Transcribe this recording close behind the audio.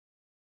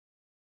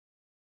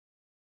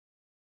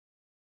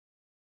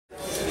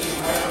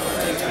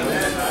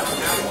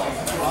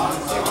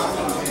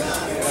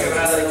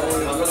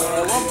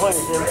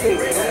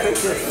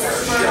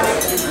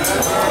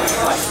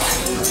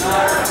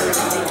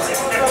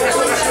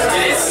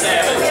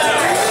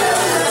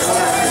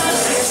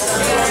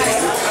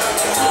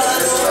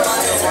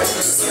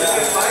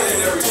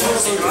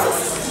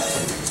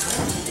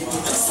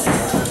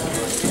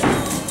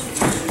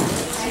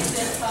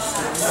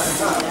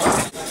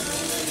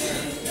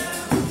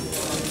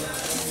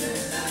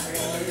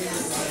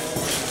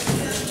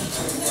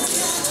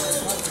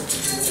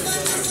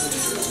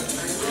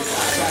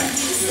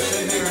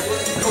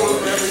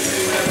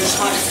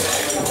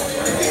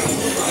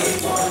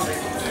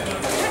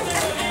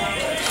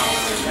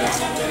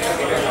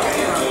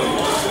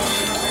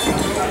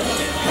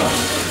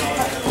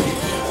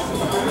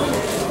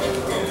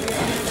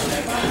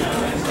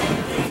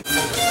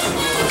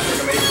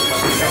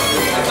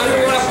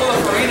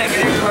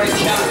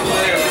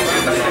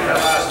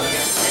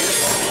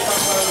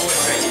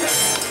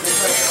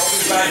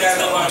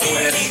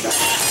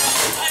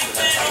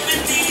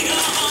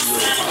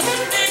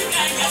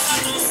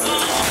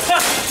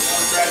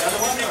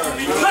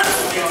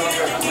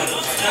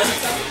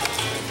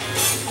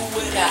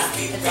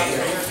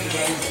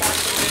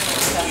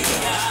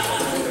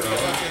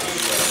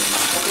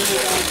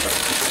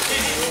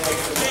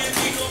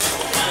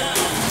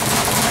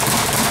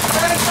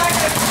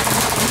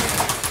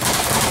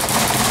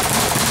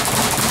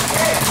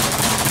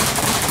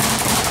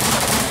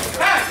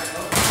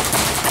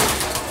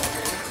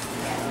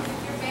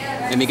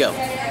Hey Miguel,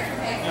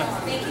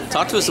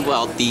 talk to us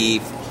about the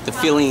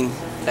feeling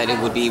that it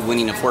would be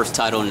winning a fourth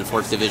title in the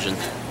fourth division.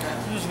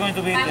 It's going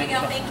to be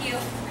thank you.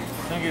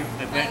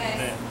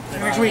 The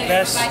very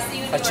best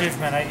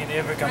achievement I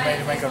ever can make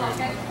in my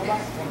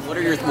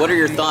career. What are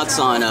your thoughts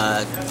on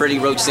Freddie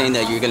Roach saying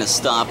that you're going to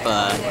stop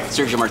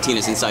Sergio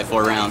Martinez inside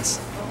 4 rounds?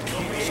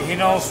 So he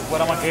knows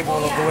what I'm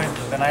capable of doing,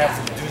 then I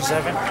have to do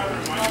 7.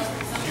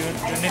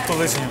 You need to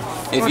listen.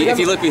 If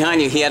you look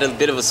behind you, he had a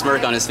bit of a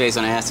smirk on his face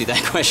when I asked you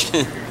that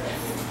question.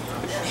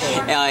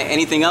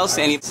 Anything else?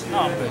 No,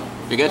 I'm good.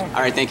 You're good?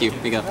 All right, thank you.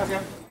 Miguel.